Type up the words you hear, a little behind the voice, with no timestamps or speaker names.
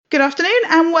Good afternoon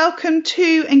and welcome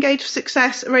to Engage for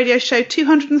Success radio show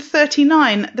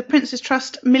 239, the Prince's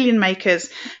Trust Million Makers.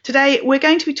 Today we're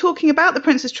going to be talking about the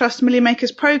Prince's Trust Million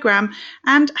Makers programme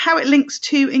and how it links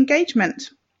to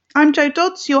engagement. I'm Jo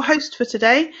Dodds, your host for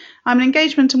today. I'm an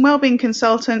engagement and wellbeing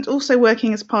consultant, also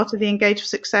working as part of the Engage for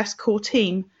Success core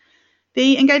team.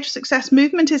 The Engage for Success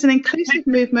movement is an inclusive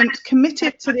movement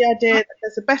committed to the idea that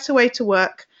there's a better way to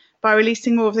work by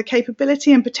releasing more of the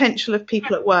capability and potential of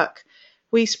people at work.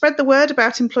 We spread the word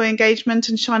about employee engagement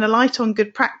and shine a light on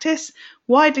good practice,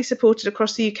 widely supported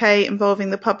across the UK, involving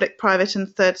the public, private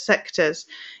and third sectors.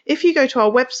 If you go to our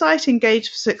website,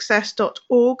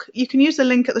 engageforsuccess.org, you can use the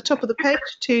link at the top of the page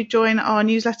to join our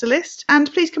newsletter list. And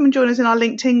please come and join us in our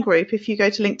LinkedIn group. If you go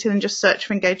to LinkedIn and just search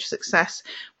for Engage for Success,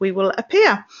 we will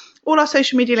appear. All our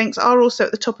social media links are also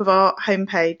at the top of our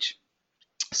homepage.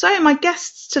 So my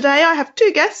guests today, I have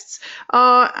two guests,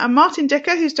 are Martyn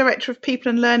Dicker, who's Director of People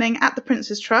and Learning at the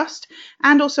Prince's Trust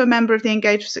and also a member of the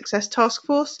Engage for Success Task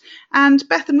Force, and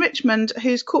Bethan Richmond,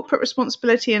 who's Corporate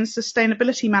Responsibility and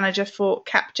Sustainability Manager for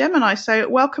Capgemini. So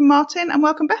welcome Martyn and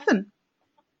welcome Bethan.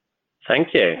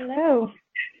 Thank you. Hello.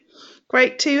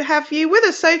 Great to have you with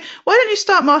us. So why don't you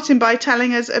start, Martyn, by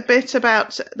telling us a bit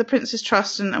about the Prince's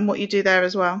Trust and what you do there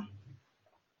as well?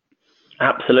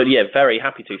 Absolutely, yeah, very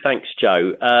happy to. Thanks,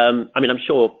 Jo. I'm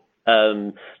sure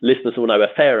listeners will know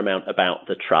a fair amount about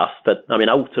the Trust, but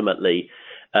ultimately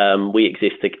we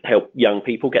exist to help young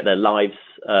people get their lives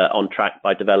on track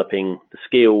by developing the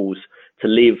skills to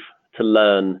live, to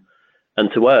learn and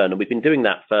to earn. And we've been doing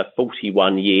that for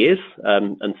 41 years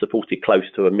and supported close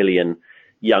to 1 million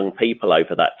young people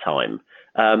over that time.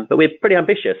 But we're pretty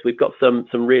ambitious. We've got some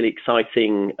really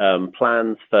exciting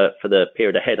plans for the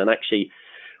period ahead, and actually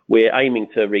we're aiming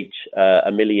to reach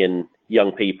 1 million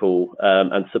young people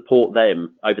and support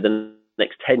them over the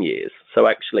next 10 years. So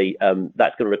actually,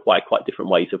 that's going to require quite different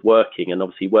ways of working. And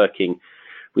obviously working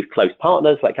with close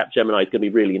partners like Capgemini is going to be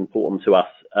really important to us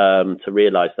to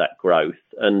realise that growth.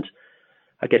 And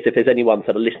I guess if there's anyone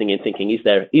sort of listening and thinking, is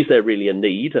there really a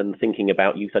need, and thinking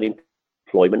about youth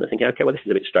unemployment and thinking, okay, well, this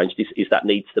is a bit strange. Is that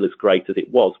need still as great as it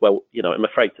was? Well, I'm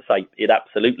afraid to say it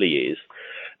absolutely is.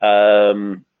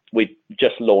 We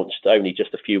just launched only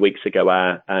just a few weeks ago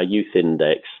our youth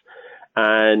index,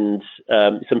 and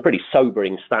some pretty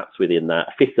sobering stats within that.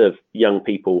 A fifth of young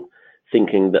people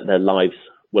thinking that their lives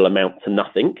will amount to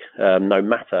nothing, no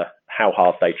matter how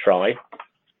hard they try.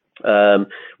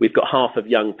 We've got half of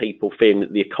young people feeling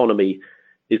that the economy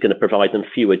is going to provide them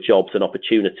fewer jobs and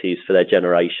opportunities for their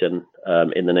generation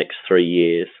in the next 3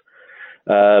 years.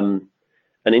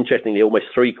 And interestingly, almost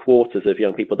 3/4 of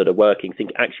young people that are working think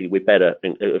actually we're better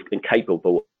and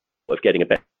capable of getting a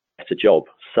better job.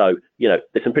 So,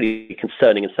 there's some pretty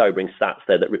concerning and sobering stats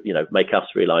there that, make us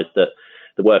realise that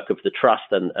the work of the Trust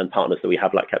and partners that we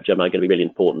have like Capgemini are going to be really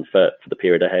important for the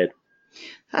period ahead.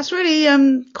 That's really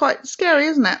quite scary,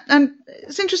 isn't it? And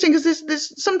it's interesting because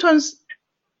there's sometimes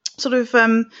sort of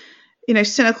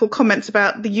cynical comments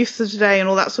about the youth of today and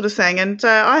all that sort of thing. And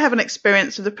I have an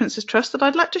experience of the Prince's Trust that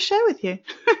I'd like to share with you.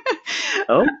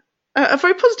 Oh. A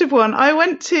very positive one. I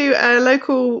went to a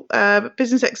local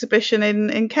business exhibition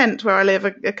in Kent, where I live,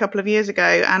 a couple of years ago,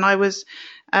 and I was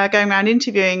going around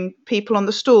interviewing people on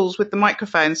the stalls with the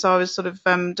microphone. So I was sort of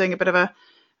doing a bit of a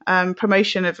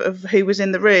promotion of who was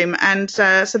in the room, and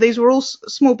so these were all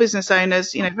small business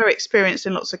owners, very experienced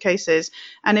in lots of cases,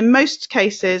 and in most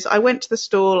cases I went to the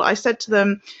stall, I said to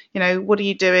them, what are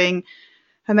you doing,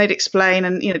 and they'd explain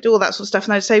and do all that sort of stuff,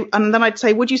 and then I'd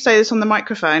say, would you say this on the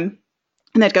microphone,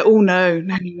 and they'd go, oh no.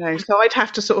 So I'd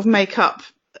have to sort of make up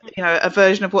a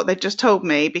version of what they'd just told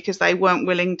me because they weren't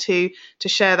willing to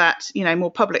share that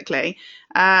more publicly.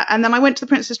 And then I went to the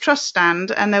Prince's Trust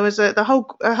stand, and there was a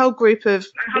whole group of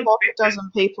half a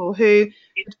dozen people who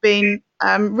had been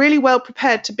really well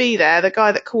prepared to be there. The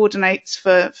guy that coordinates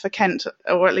for Kent,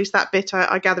 or at least that bit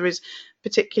I gather is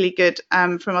particularly good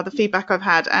from other feedback I've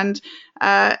had, and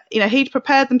he'd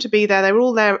prepared them to be there. They were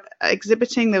all there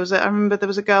exhibiting. I remember there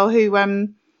was a girl who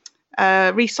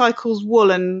recycles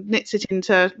wool and knits it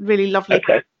into really lovely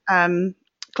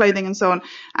clothing and so on.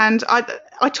 And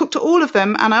I talked to all of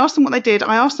them and I asked them what they did.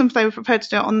 I asked them if they were prepared to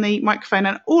do it on the microphone,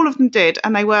 and all of them did.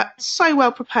 And they were so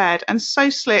well prepared and so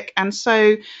slick and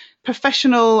so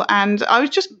professional. And I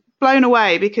was just blown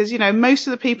away because, most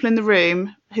of the people in the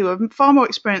room who are far more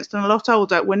experienced and a lot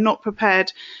older were not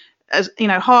prepared as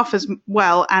half as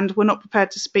well, and were not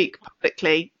prepared to speak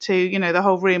publicly to the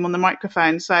whole room on the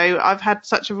microphone. So I've had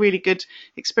such a really good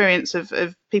experience of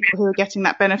people who are getting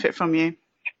that benefit from you.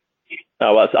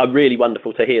 Oh, well, it's really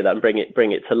wonderful to hear that and bring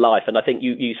it to life. And I think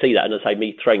you see that, and as I say,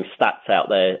 me throwing stats out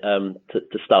there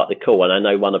to start the call. And I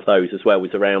know one of those as well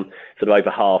was around sort of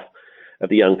over half of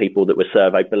the young people that were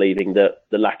surveyed believing that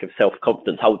the lack of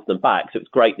self-confidence holds them back. So it's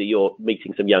great that you're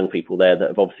meeting some young people there that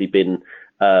have obviously been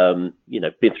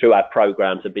through our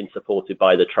programs and been supported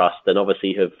by the trust, and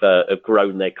obviously have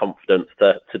grown their confidence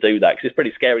to do that. Because it's a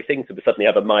pretty scary thing to suddenly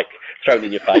have a mic thrown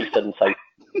in your face and say.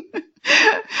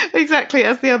 Exactly,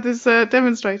 as the others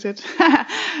demonstrated.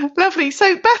 Lovely.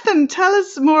 So, Bethan, tell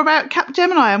us more about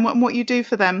Capgemini and what you do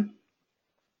for them.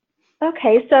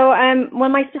 Okay, so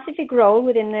my specific role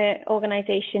within the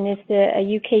organisation is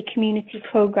a UK community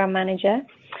programme manager.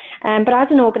 But as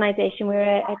an organisation, we're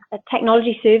a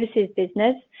technology services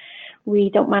business. We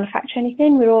don't manufacture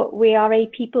anything. We are a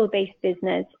people-based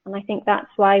business, and I think that's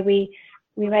why we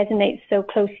resonate so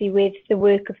closely with the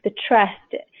work of the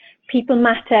trust. People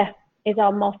matter is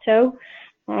our motto.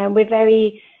 We're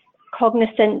very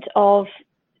cognizant of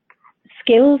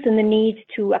skills and the need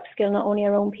to upskill not only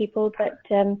our own people, but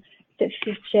the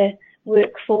future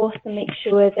workforce, and make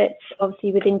sure that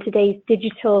obviously within today's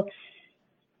digital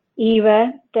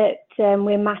era that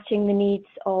we're matching the needs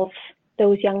of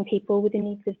those young people with the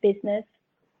needs of business.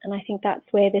 And I think that's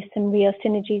where there's some real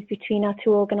synergies between our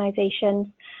two organisations.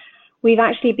 We've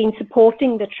actually been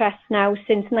supporting the trust now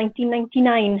since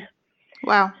 1999.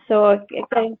 Wow. So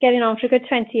getting on for a good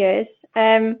 20 years.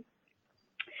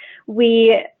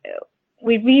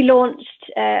 We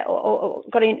relaunched or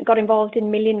got involved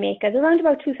in Million Makers around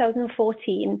about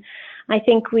 2014. I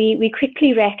think we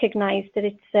quickly recognised that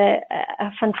it's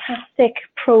a fantastic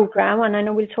programme, and I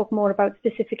know we'll talk more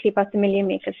specifically about the Million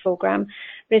Makers programme,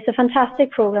 but it's a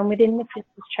fantastic programme within the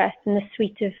Princess Trust and the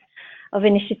suite of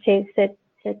initiatives that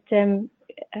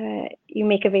you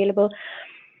make available,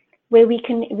 where we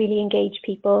can really engage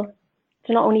people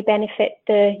to not only benefit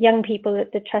the young people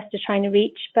that the trust are trying to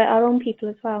reach, but our own people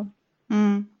as well.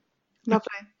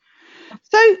 Lovely.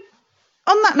 So,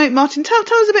 on that note, Martyn, tell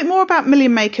us a bit more about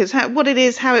Million Makers, what it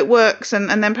is, how it works, and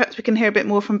then perhaps we can hear a bit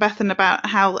more from Bethan about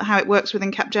how it works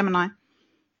within Capgemini.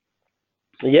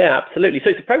 Yeah, absolutely. So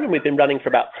it's a program we've been running for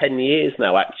about 10 years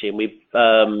now, actually,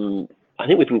 and I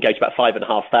think we've engaged about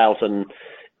 5,500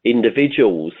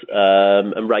 individuals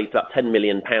and raised about £10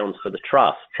 million for the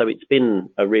trust. So it's been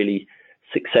a really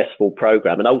successful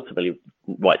program, and ultimately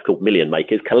why it's called Million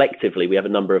Makers. Collectively, we have a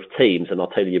number of teams, and I'll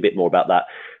tell you a bit more about that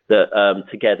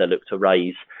together look to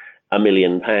raise £1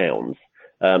 million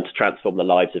to transform the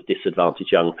lives of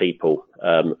disadvantaged young people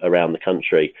around the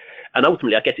country. And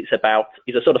ultimately, I guess it's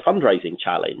a sort of fundraising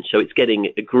challenge. So it's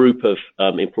getting a group of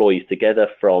employees together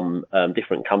from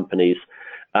different companies,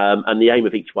 and the aim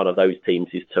of each one of those teams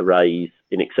is to raise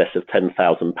in excess of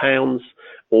 £10,000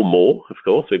 or more. Of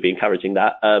course, we'd be encouraging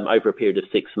that over a period of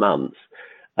 6 months.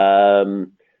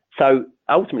 So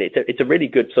ultimately, it's a really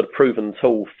good sort of proven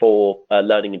tool for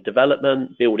learning and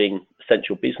development, building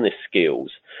essential business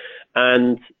skills.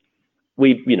 And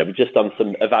we've just done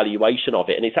some evaluation of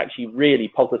it, and it's actually really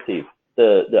positive.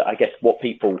 I guess what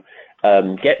people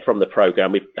get from the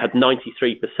program. We've had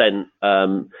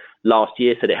 93% last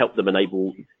year said it helped them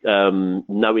enable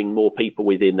knowing more people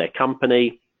within their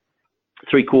company.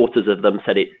 3/4 of them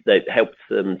said it helps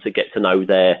them to get to know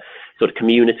their sort of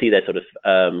community, their sort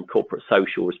of corporate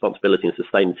social responsibility and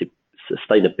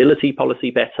sustainability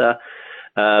policy better.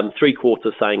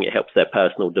 3/4 saying it helps their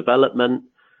personal development.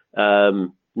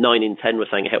 9 in 10 were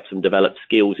saying it helps them develop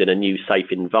skills in a new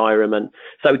safe environment.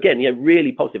 So again,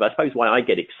 really positive. I suppose why I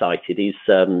get excited is,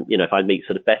 if I meet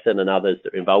sort of Bethan and others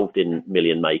that are involved in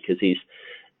Million Makers, is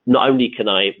not only can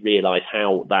I realise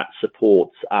how that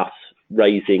supports us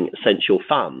raising essential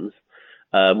funds,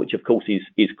 which of course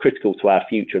is critical to our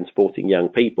future and supporting young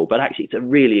people, but actually it's a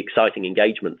really exciting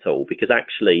engagement tool, because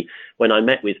actually when I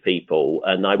met with people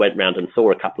and I went round and saw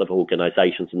a couple of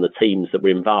organisations and the teams that were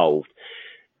involved,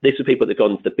 these were people that had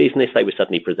gone into the business. They were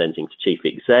suddenly presenting to chief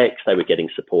execs. They were getting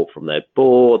support from their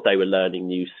board. They were learning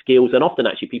new skills. And often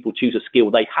actually people choose a skill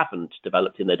they haven't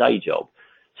developed in their day job.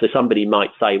 So somebody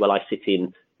might say, well, I sit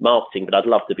in marketing, but I'd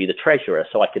love to be the treasurer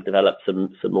so I could develop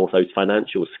some more of those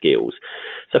financial skills.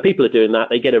 So people are doing that.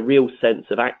 They get a real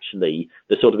sense of actually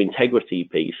the sort of integrity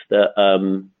piece that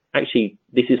actually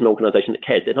this is an organisation that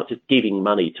cares. They're not just giving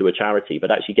money to a charity,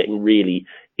 but actually getting really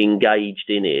engaged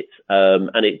in it.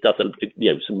 And it does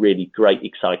some really great,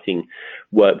 exciting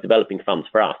work developing funds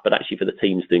for us, but actually for the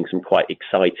teams doing some quite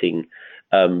exciting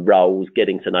roles,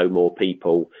 getting to know more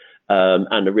people,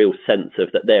 and a real sense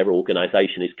of that their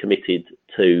organisation is committed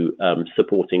to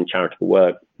supporting charitable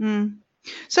work.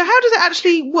 So how does it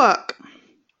actually work?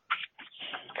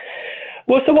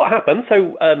 Well, so what happened?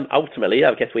 So ultimately,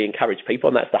 I guess we encourage people,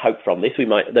 and that's the hope from this.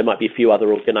 There might be a few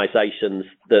other organisations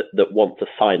that want to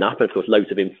sign up. And of course,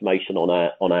 loads of information on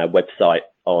our website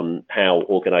on how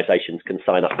organisations can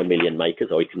sign up for Million Makers,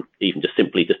 or you can even just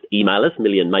simply email us,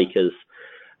 millionmakers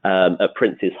at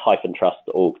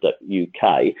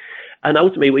princes-trust.org.uk. And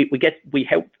ultimately, we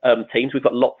help teams. We've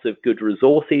got lots of good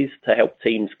resources to help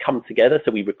teams come together.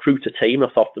 So we recruit a team,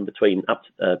 that's often between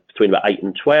about 8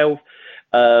 and 12.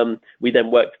 We then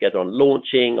work together on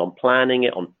launching, on planning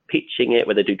it, on pitching it,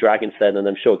 where they do Dragon's Den, and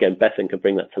I'm sure again Bethan can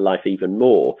bring that to life even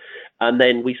more. And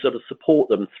then we sort of support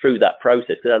them through that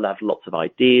process. They'll have lots of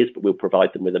ideas, but we'll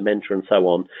provide them with a mentor and so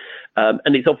on.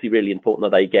 And it's obviously really important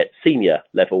that they get senior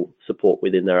level support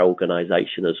within their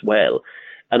organisation as well.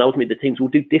 And ultimately, the teams will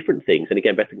do different things. And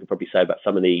again, Bethan can probably say about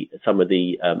some of the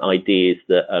ideas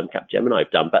that Capgemini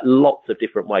have done, but lots of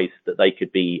different ways that they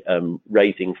could be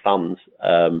raising funds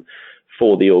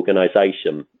for the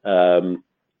organisation. And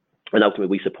ultimately,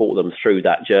 we support them through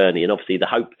that journey. And obviously, the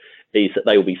hope is that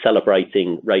they will be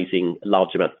raising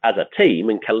large amounts as a team,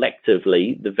 and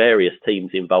collectively, the various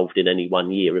teams involved in any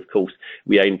one year. Of course,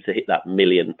 we aim to hit that £1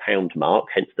 million mark,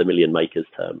 hence the Million Makers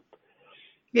term.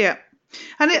 Yeah,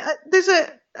 and it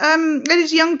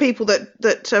is young people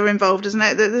that are involved, isn't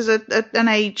it? There's an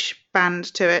age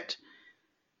band to it.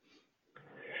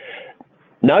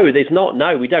 No, there's not.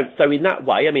 No, we don't. So in that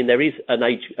way, I mean, there is an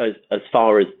age as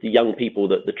far as the young people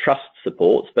that the trust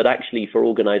supports, but actually for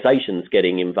organisations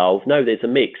getting involved, no, there's a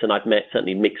mix. And I've met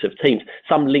certainly a mix of teams.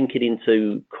 Some link it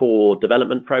into core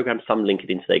development programs, some link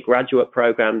it into their graduate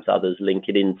programs, others link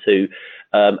it into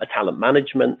a talent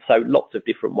management. So lots of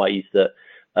different ways that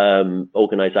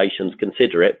organisations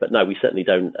consider it. But no, we certainly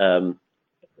don't.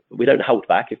 We don't hold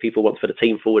back. If people want to put a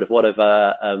team forward of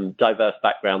whatever diverse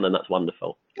background, then that's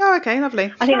wonderful. Oh, okay,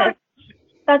 lovely. I think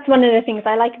that's one of the things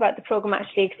I like about the programme,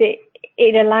 actually, because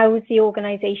it allows the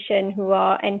organisation who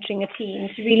are entering a team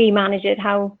to really manage it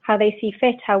how they see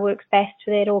fit, how works best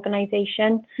for their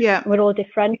organisation. Yeah. We're all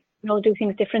different. We all do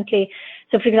things differently.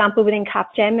 So, for example, within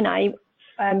Capgemini,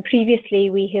 previously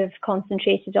we have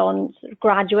concentrated on sort of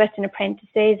graduates and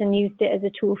apprentices and used it as a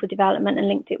tool for development and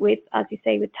linked it with, as you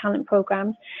say, with talent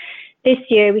programs. This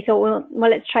year we thought, well,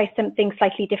 let's try something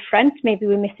slightly different. Maybe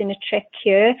we're missing a trick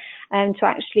here, to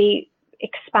actually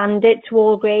expand it to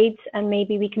all grades, and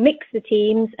maybe we can mix the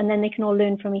teams and then they can all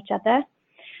learn from each other.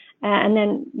 And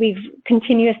then we've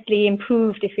continuously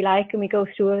improved, if you like, and we go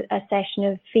through a session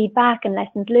of feedback and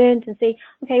lessons learned and say,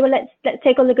 okay, well, let's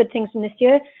take all the good things from this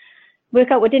year, work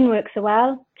out what didn't work so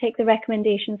well, take the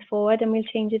recommendations forward, and we'll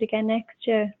change it again next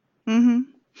year. Mm-hmm.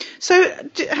 So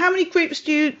how many groups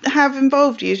do you have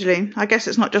involved usually? I guess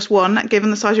it's not just one,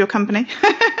 given the size of your company.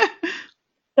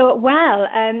 So,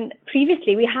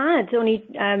 previously we had only,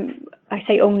 I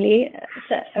say only,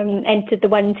 entered the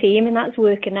one team, and that's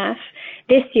work enough.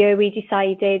 This year we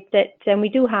decided that we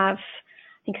do have,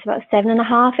 I think it's about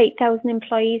 7,500, 8,000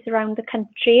 employees around the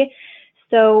country.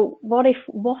 So what if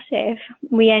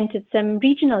we entered some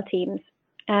regional teams?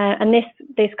 And this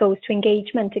goes to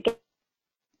engagement again.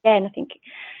 I think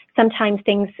sometimes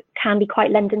things can be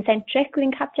quite London-centric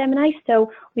within Capgemini.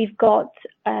 So we've got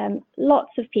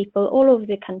lots of people all over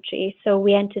the country. So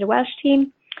we entered a Welsh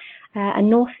team, a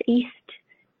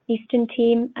Eastern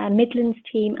team, a Midlands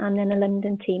team, and then a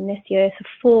London team this year. So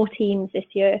 4 teams this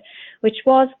year, which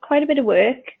was quite a bit of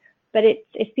work. But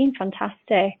it's been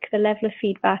fantastic, the level of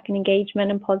feedback and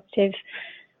engagement and positive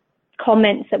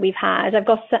comments that we've had. I've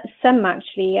got some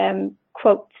actually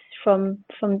quotes from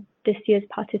this year's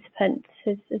participants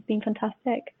has been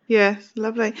fantastic. Yes,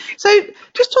 lovely. So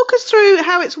just talk us through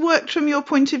how it's worked from your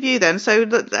point of view then. So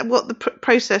what the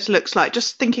process looks like,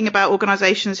 just thinking about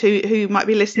organisations who might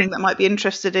be listening that might be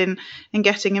interested in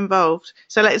getting involved.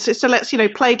 So let's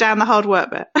play down the hard work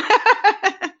bit.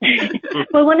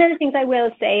 Well, one of the things I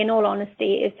will say, in all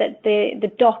honesty, is that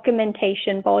the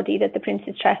documentation body that the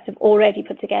Prince's Trust have already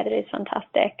put together is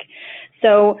fantastic.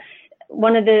 So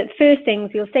one of the first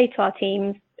things you'll say to our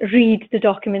teams, read the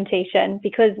documentation,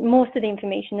 because most of the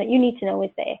information that you need to know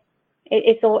is there.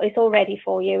 It's all ready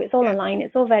for you. It's all online.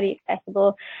 It's all very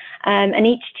accessible. And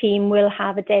each team will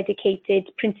have a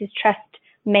dedicated Prince's Trust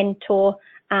mentor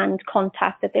and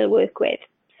contact that they'll work with.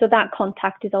 So that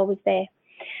contact is always there.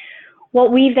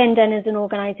 What we've then done as an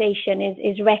organisation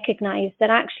is recognise that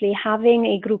actually having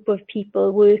a group of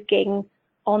people working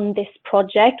on this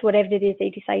project, whatever it is they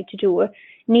decide to do,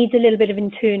 needs a little bit of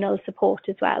internal support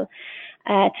as well,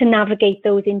 to navigate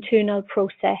those internal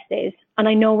processes. And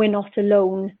I know we're not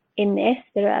alone in this.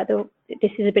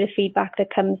 This is a bit of feedback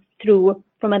that comes through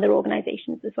from other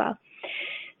organisations as well.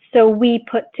 So we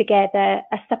put together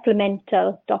a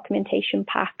supplemental documentation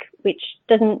pack, which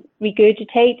doesn't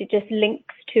regurgitate, it just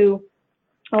links to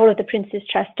all of the Prince's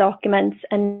Trust documents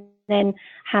and then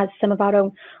has some of our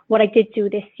own. What I did do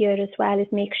this year as well is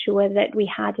make sure that we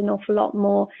had an awful lot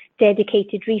more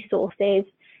dedicated resources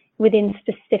within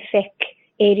specific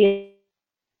areas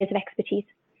of expertise.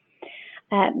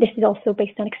 This is also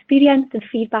based on experience and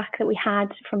feedback that we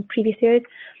had from previous years.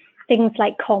 Things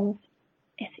like comms.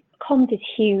 Comms is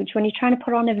huge. When you're trying to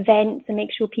put on events and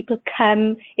make sure people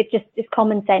come, it's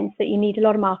common sense that you need a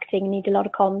lot of marketing, you need a lot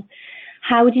of comms.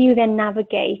 How do you then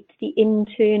navigate the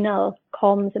internal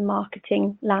comms and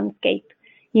marketing landscape?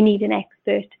 You need an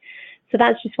expert. So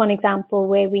that's just one example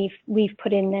where we've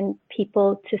put in then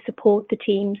people to support the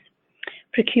teams.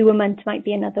 Procurement might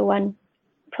be another one.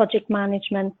 Project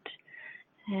management,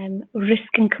 risk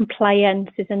and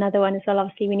compliance is another one as well.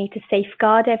 Obviously, we need to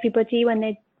safeguard everybody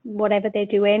when whatever they're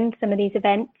doing, some of these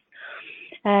events.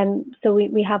 So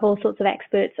we have all sorts of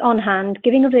experts on hand,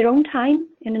 giving of their own time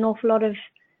in an awful lot of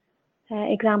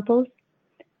examples,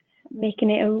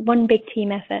 making it one big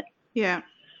team effort. Yeah.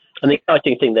 And the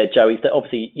exciting thing there, Joe, is that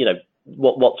obviously,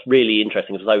 what's really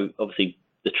interesting is, though obviously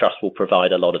the trust will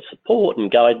provide a lot of support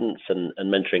and guidance and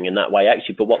mentoring in that way,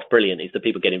 actually. But what's brilliant is that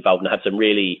people get involved and have some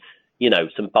really,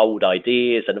 some bold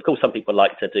ideas. And of course, some people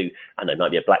like to do, I know, it might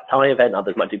be a black tie event,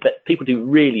 others might do, but people do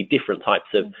really different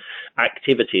types of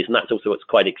activities. And that's also what's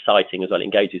quite exciting as well. It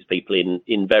engages people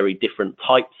in very different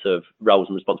types of roles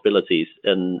and responsibilities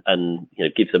and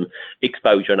gives them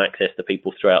exposure and access to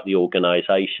people throughout the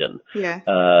organisation. Yeah.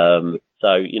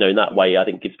 So, in that way, I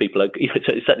think gives people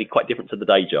it's certainly quite different to the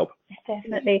day job.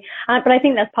 Definitely. But I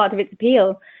think that's part of its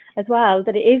appeal as well,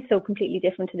 that it is so completely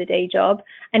different to the day job.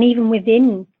 And even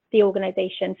within the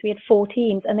organisation, so we had 4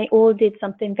 teams and they all did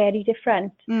something very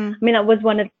different. I mean, that was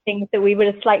one of the things that we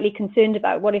were slightly concerned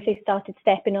about. What if they started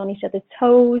stepping on each other's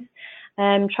toes,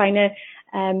 trying to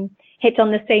hit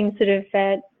on the same sort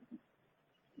of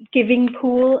giving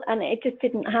pool? And it just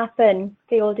didn't happen.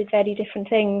 They all did very different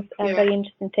things, very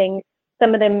interesting things.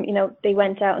 Some of them, they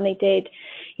went out and they did.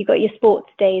 You've got your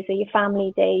sports days or your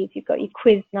family days. You've got your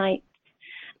quiz nights.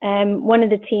 One of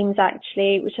the teams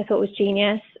actually, which I thought was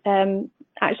genius,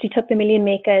 actually took the Million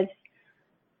Makers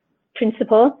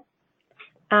principle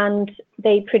and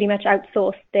they pretty much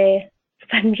outsourced their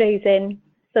fundraising.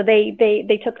 So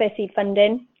they took their seed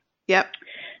funding. Yep.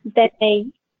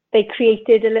 Then they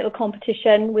created a little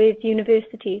competition with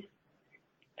universities,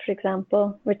 for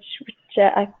example, which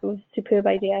I thought was a superb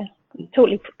idea.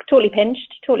 Totally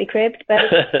pinched, totally cribbed, but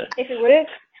if it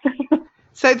works.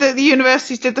 So the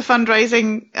universities did the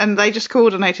fundraising and they just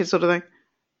coordinated, sort of thing.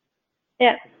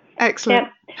 Yeah. Excellent.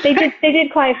 Yeah. They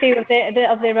did quite a few of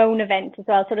their own events as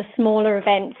well, sort of smaller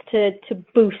events to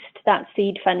boost that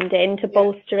seed funding, to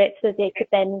bolster it so that they could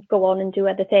then go on and do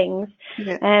other things.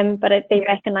 Yeah. But they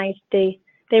recognised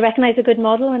a good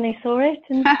model when they saw it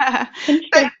and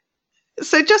pinched it.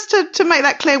 So just to make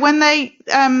that clear, when they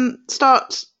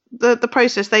start the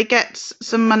process, they get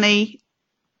some money,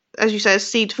 as you say, as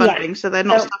seed funding, so they're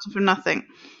not starting from nothing.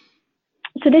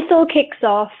 So this all kicks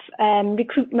off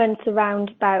recruitment around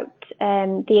about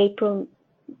the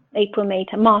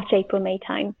March, April, May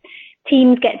time.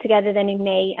 Teams get together then in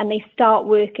May and they start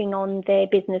working on their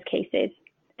business cases.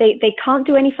 They can't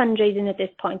do any fundraising at this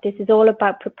point. This is all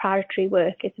about preparatory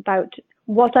work. It's about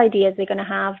what ideas they're going to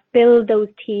have, build those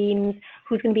teams,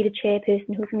 who's going to be the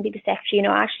chairperson, who's going to be the secretary,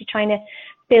 actually trying to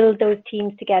build those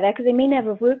teams together because they may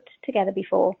never have worked together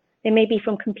before. They may be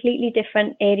from completely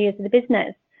different areas of the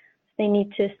business. They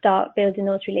need to start building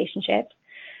those relationships,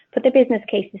 put their business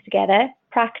cases together,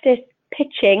 practice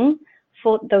pitching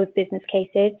for those business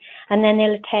cases, and then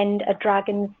they'll attend a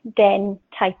Dragon's Den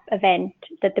type event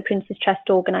that the Prince's Trust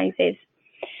organises.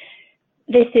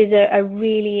 This is a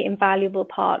really invaluable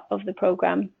part of the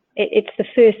programme. It's the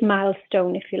first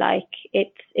milestone, if you like.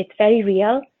 It's very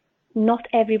real. Not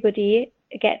everybody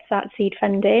gets that seed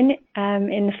funding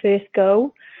in the first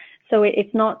go, so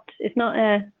it's not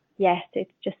a yes,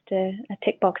 it's just a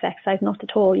tick box exercise, not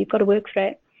at all. You've got to work for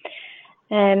it.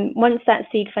 Once that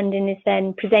seed funding is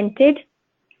then presented,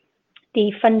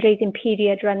 the fundraising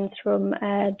period runs from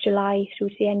July through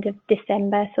to the end of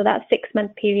December. So that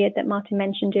 6-month period that Martyn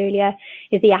mentioned earlier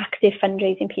is the active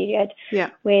fundraising period,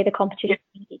 where the competition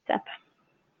heats up.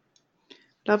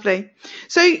 Lovely.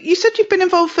 So you said you've been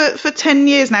involved for 10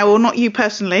 years now, or not you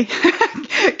personally,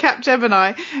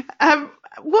 Capgemini.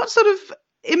 What sort of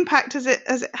impact has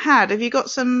it had? Have you got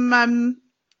some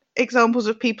examples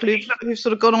of people who've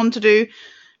sort of gone on to do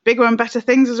bigger and better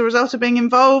things as a result of being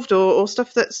involved, or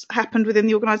stuff that's happened within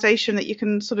the organisation that you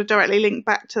can sort of directly link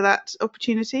back to that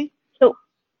opportunity? So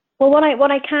Well,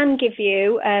 what I can give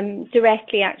you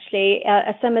directly, actually,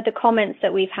 are some of the comments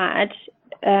that we've had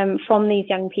from these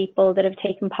young people that have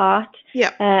taken part. Yeah.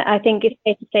 I think it's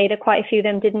fair to say that quite a few of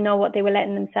them didn't know what they were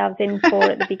letting themselves in for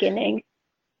at the beginning.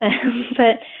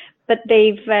 But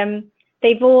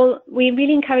we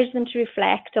really encourage them to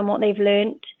reflect on what they've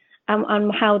learned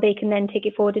and how they can then take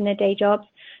it forward in their day jobs.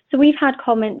 So we've had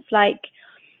comments like,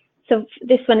 so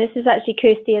this is actually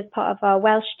Kirsty as part of our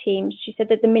Welsh team. She said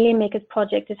that the Million Makers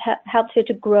project has helped her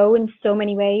to grow in so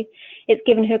many ways. It's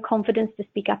given her confidence to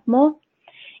speak up more.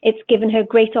 It's given her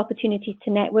great opportunities to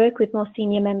network with more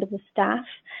senior members of staff,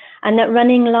 and that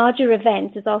running larger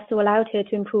events has also allowed her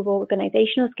to improve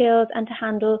organisational skills and to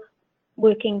handle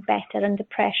working better under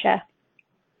pressure.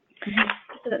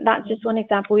 So that's just one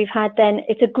example. We've had then,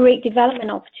 it's a great development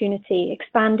opportunity,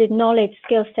 expanded knowledge,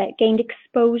 skill set, gained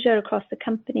exposure across the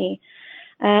company.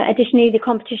 Additionally, the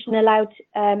competition allowed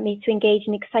me to engage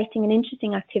in exciting and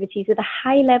interesting activities with a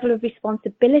high level of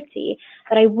responsibility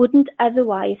that I wouldn't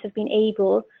otherwise have been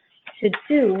able to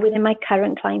do within my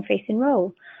current client-facing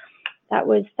role. That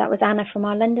was Anna from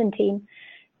our London team.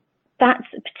 That's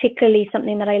particularly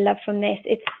something that I love from this.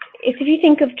 If you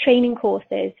think of training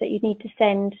courses that you need to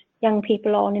send young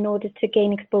people on in order to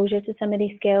gain exposure to some of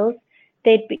these skills,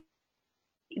 they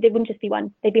wouldn't just be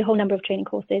one, they'd be a whole number of training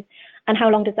courses. And how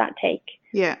long does that take?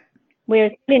 Yeah.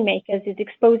 Whereas Million Makers is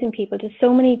exposing people to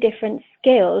so many different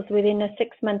skills within a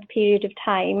 6-month period of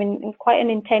time in quite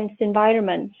an intense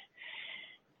environment.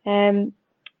 That's,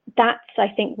 I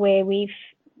think, where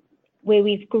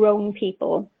we've grown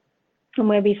people and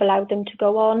where we've allowed them to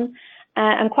go on.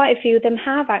 And quite a few of them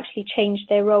have actually changed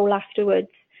their role afterwards.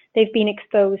 They've been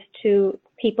exposed to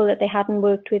people that they hadn't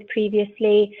worked with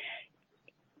previously,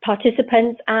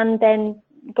 participants, and then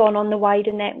gone on the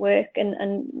wider network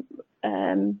and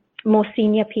more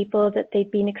senior people that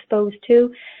they've been exposed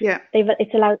to. Yeah,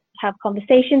 it's allowed to have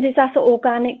conversations. It's that sort of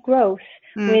organic growth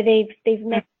where they've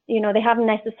met, they haven't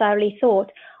necessarily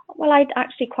thought, well, I'd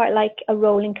actually quite like a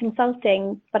role in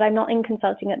consulting, but I'm not in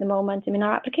consulting at the moment. I'm in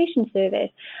our application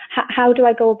service. How do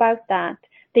I go about that?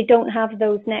 They don't have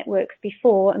those networks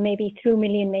before, and maybe through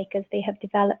Million Makers they have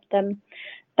developed them.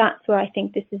 That's where I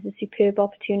think this is a superb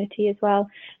opportunity as well.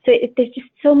 So there's just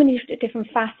so many different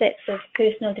facets of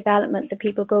personal development that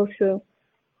people go through.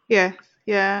 Yeah.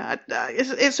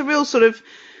 It's a real sort of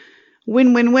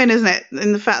win-win-win, isn't it?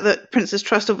 In the fact that Prince's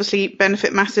Trust obviously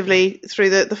benefit massively through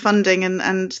the funding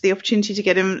and the opportunity to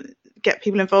get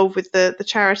people involved with the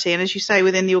charity, and as you say,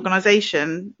 within the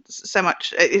organisation, so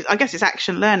much. I guess it's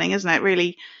action learning, isn't it?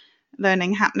 Really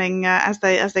learning happening as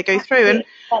they go through.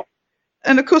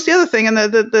 And of course, the other thing, and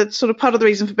the sort of part of the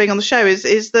reason for being on the show is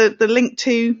the link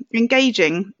to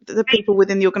engaging the people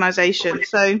within the organisation.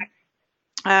 So,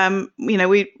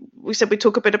 we said we'd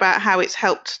talk a bit about how it's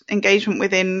helped engagement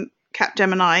within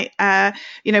Capgemini.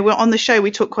 We're on the show,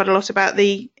 we talk quite a lot about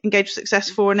the Engage for Success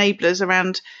 4 enablers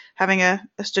around having a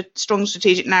strong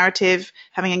strategic narrative,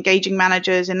 having engaging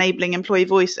managers, enabling employee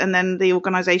voice, and then the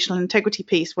organisational integrity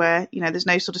piece where, there's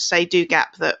no sort of say-do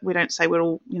gap, that we don't say we're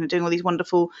all, doing all these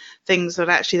wonderful things, but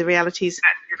actually the reality is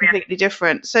completely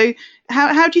different. So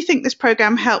how do you think this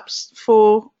programme helps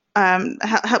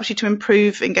helps you to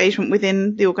improve engagement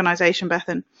within the organisation,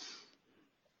 Bethan?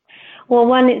 Well,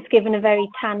 one, it's given a very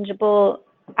tangible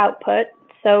output.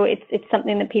 So it's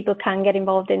something that people can get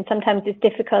involved in. Sometimes it's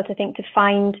difficult, I think, to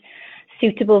find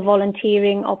suitable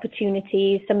volunteering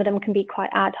opportunities. Some of them can be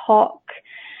quite ad hoc.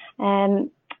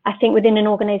 I think within an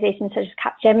organisation such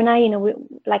as Capgemini,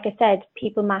 like I said,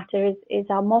 people matter is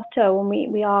our motto, and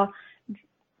we are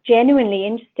genuinely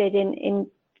interested in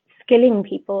skilling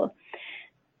people.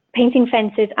 Painting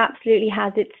fences absolutely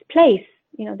has its place.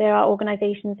 There are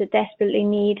organisations that desperately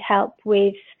need help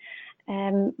with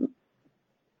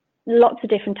lots of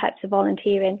different types of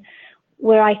volunteering.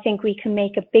 Where I think we can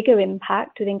make a bigger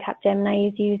impact within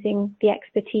Capgemini is using the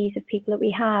expertise of people that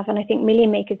we have. And I think Million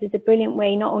Makers is a brilliant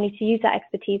way not only to use that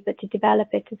expertise, but to develop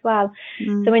it as well.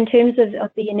 So in terms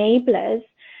of the enablers,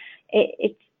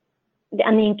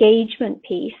 and the engagement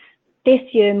piece, this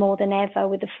year more than ever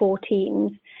with the 4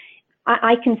 teams,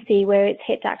 I can see where it's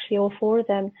hit actually all 4 of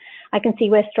them. I can see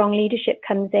where strong leadership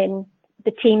comes in.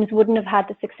 The teams wouldn't have had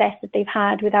the success that they've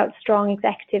had without strong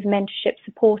executive mentorship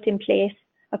support in place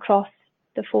across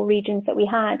the 4 regions that we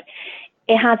had.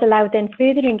 It has allowed then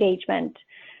further engagement.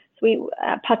 So we,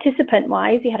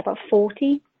 participant-wise, we had about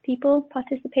 40 people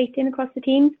participating across the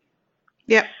teams.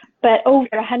 Yeah. But over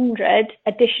 100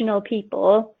 additional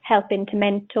people helping to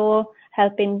mentor,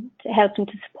 helping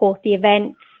to support the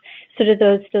events, sort of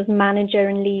those manager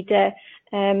and leader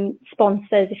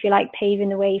sponsors, if you like, paving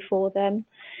the way for them.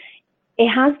 It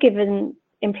has given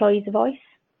employees a voice.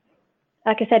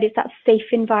 like I said, it's that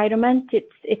safe environment.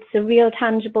 It's a real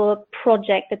tangible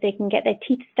project that they can get their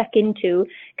teeth stuck into,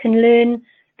 can learn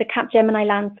the Capgemini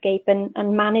landscape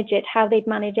and manage it how they'd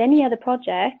manage any other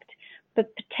project, but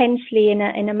potentially in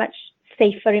a much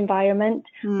safer environment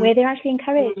where they're actually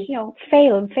encouraged,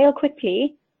 fail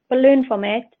quickly, but learn from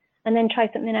it and then try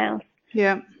something else.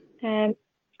 Yeah.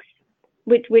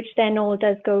 Which then all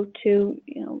does go to,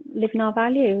 living our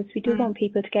values. We do want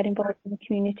people to get involved in the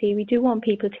community. We do want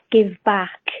people to give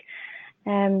back,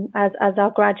 as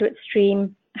our graduate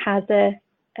stream has a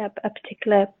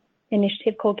particular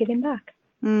initiative called Giving Back.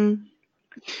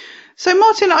 So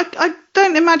Martyn, I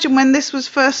don't imagine when this was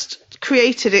first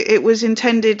created it was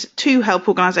intended to help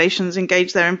organisations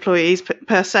engage their employees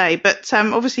per se, but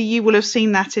obviously you will have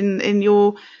seen that in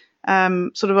your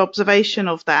sort of observation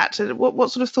of that. What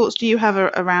sort of thoughts do you have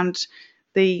around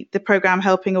the programme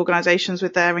helping organisations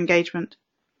with their engagement?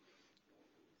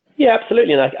 Yeah,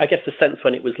 absolutely. And I guess the sense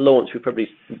when it was launched, we probably,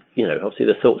 obviously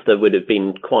the thoughts that would have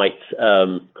been quite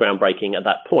groundbreaking at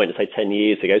that point, say 10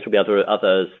 years ago. There's probably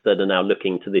others that are now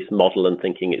looking to this model and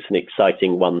thinking it's an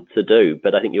exciting one to do.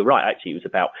 But I think you're right. Actually, it was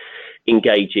about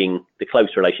engaging the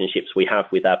close relationships we have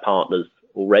with our partners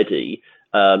already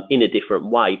in a different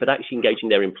way, but actually engaging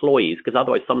their employees, because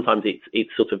otherwise sometimes it's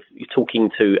sort of you're talking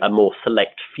to a more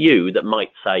select few that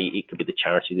might say it could be the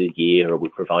charity of the year or we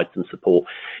provide some support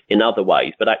in other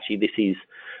ways, but actually this is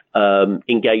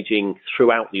engaging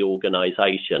throughout the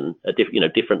organisation at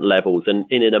different levels and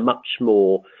in a much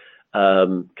more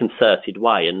concerted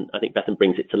way. And I think Bethan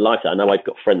brings it to life. I know I've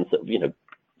got friends that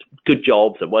good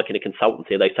jobs and work in a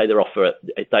consultancy. They say they're off for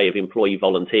a day of employee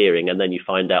volunteering, and then you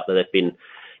find out that they've been,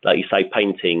 like you say,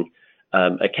 painting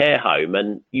a care home,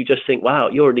 and you just think, wow,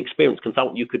 you're an experienced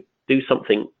consultant. You could do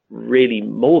something really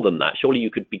more than that. Surely you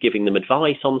could be giving them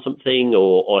advice on something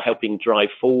or helping drive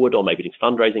forward, or maybe doing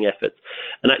fundraising efforts.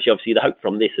 And actually, obviously, the hope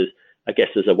from this is, I guess,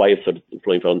 as a way of sort of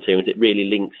employing volunteering, is it really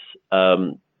links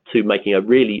to making a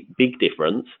really big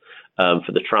difference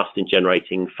for the trust in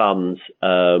generating funds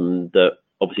that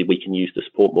obviously we can use to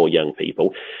support more young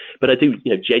people. But I do,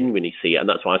 genuinely see it. And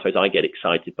that's why I suppose I get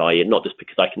excited by it, not just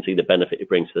because I can see the benefit it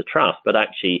brings to the trust, but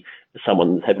actually as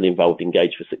someone that's heavily involved,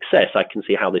 engaged for success, I can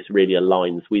see how this really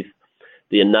aligns with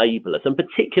the enablers, and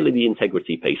particularly the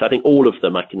integrity piece. I think all of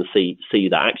them, I can see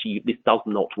that actually this does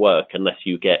not work unless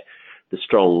you get the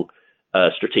strong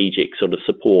strategic sort of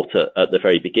support at the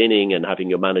very beginning and having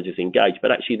your managers engaged.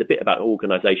 But actually the bit about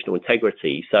organisational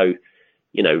integrity, so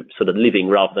sort of living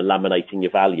rather than laminating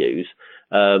your values,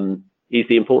 is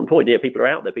the important point. Yeah, people are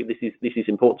out there. This is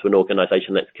important to an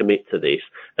organisation. Let's commit to this,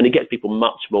 and it gets people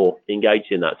much more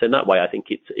engaged in that. So in that way, I think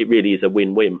it really is a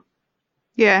win-win.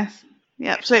 Yes,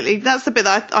 yeah, absolutely. That's the bit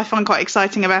that I find quite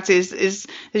exciting about it is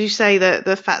as you say,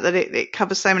 the fact that it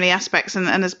covers so many aspects, and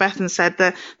as Bethan said,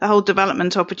 the whole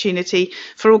development opportunity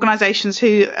for organisations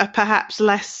who are perhaps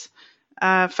less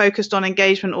focused on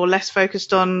engagement or less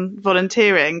focused on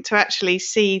volunteering, to actually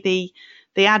see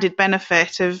the added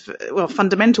benefit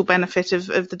fundamental benefit of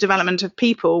the development of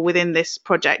people within this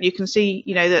project. You can see,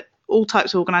 that all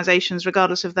types of organisations,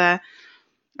 regardless of their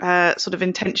sort of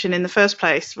intention in the first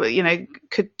place,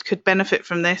 could benefit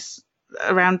from this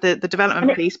around the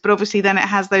development piece. But obviously then it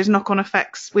has those knock-on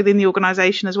effects within the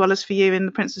organisation as well as for you in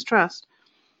the Prince's Trust.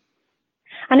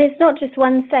 And it's not just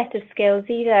one set of skills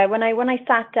either. When I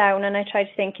sat down and I tried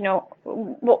to think,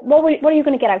 what are you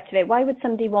going to get out of it? Why would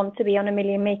somebody want to be on a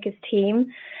Million Makers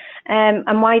team?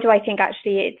 And why do I think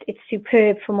actually it's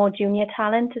superb for more junior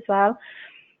talent as well?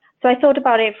 So I thought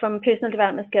about it from personal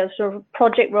development skills, so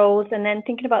project roles, and then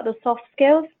thinking about those soft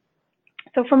skills.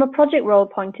 So from a project role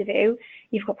point of view,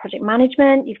 you've got project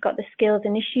management, you've got the skills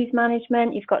and issues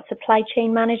management, you've got supply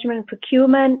chain management,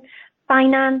 procurement,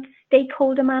 finance,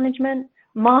 stakeholder management,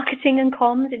 marketing and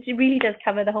comms. It really does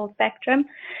cover the whole spectrum.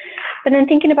 But then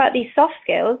thinking about these soft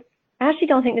skills, I actually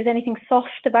don't think there's anything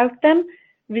soft about them.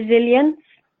 Resilience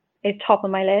is top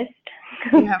of my list.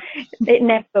 Yeah. It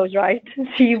never goes right.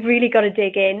 So you've really got to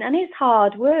dig in. And it's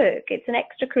hard work. It's an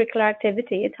extracurricular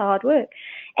activity. It's hard work.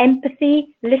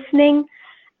 Empathy, listening,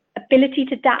 ability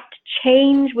to adapt,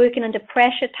 change, working under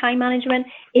pressure, time management,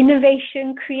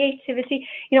 innovation, creativity,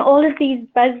 all of these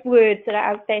buzzwords that are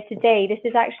out there today. This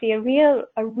is actually a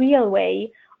real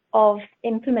way of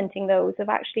implementing those, of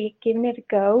actually giving it a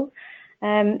go,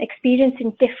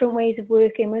 experiencing different ways of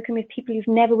working with people you've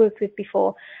never worked with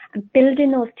before, and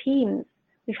building those teams.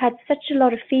 We've had such a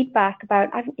lot of feedback about,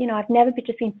 I've never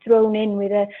just been thrown in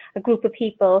with a group of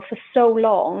people for so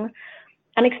long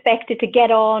and expected to get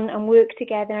on and work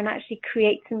together and actually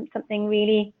create something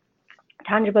really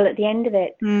tangible at the end of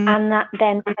it. And that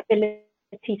then ability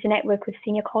to network with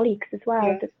senior colleagues as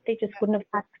well that they just wouldn't have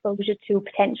had exposure to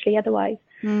potentially otherwise.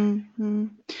 Mm-hmm.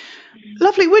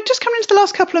 Lovely. We're just coming into the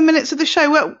last couple of minutes of the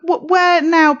show. Where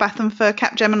now, Bethan, for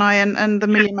Capgemini and the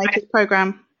Million Makers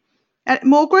programme?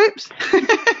 More groups?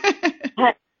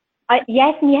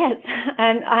 Yes and yes.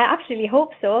 I absolutely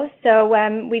hope so. So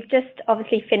we've just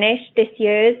obviously finished this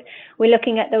year's. We're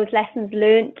looking at those lessons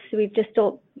learnt. So we've just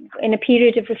in a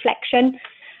period of reflection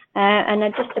and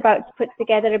are just about to put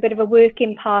together a bit of a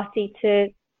working party to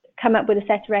come up with a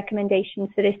set of recommendations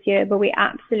for this year. But we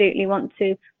absolutely want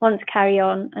to carry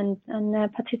on and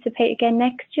participate again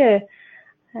next year.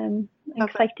 I'm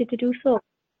excited to do so.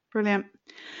 Brilliant.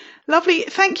 Lovely.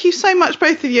 Thank you so much,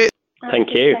 both of you.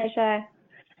 Thank you. Pleasure.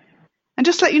 And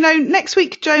just to let you know, next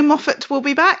week Jo Moffat will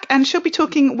be back and she'll be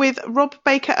talking with Rob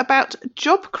Baker about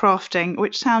job crafting,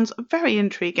 which sounds very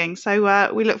intriguing.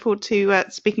 So we look forward to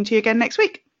speaking to you again next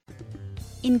week.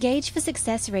 Engage for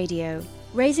Success Radio,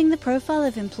 raising the profile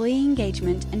of employee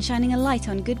engagement and shining a light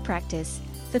on good practice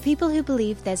for people who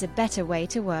believe there's a better way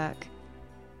to work.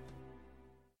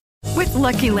 With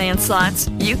Lucky Land Slots,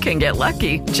 you can get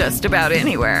lucky just about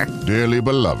anywhere. Dearly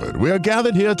beloved, we are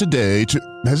gathered here today to...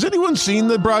 Has anyone seen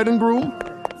the bride and groom?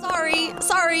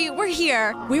 Sorry, we're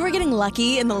here. We were getting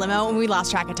lucky in the limo and we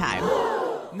lost track of time.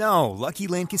 No, Lucky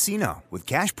Land Casino, with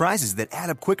cash prizes that add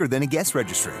up quicker than a guest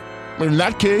registry. In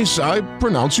that case, I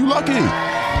pronounce you lucky.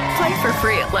 Play for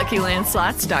free at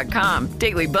LuckyLandSlots.com.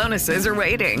 Daily bonuses are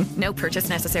waiting. No purchase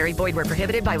necessary. Void where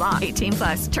prohibited by law.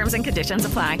 18+. Terms and conditions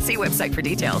apply. See website for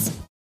details.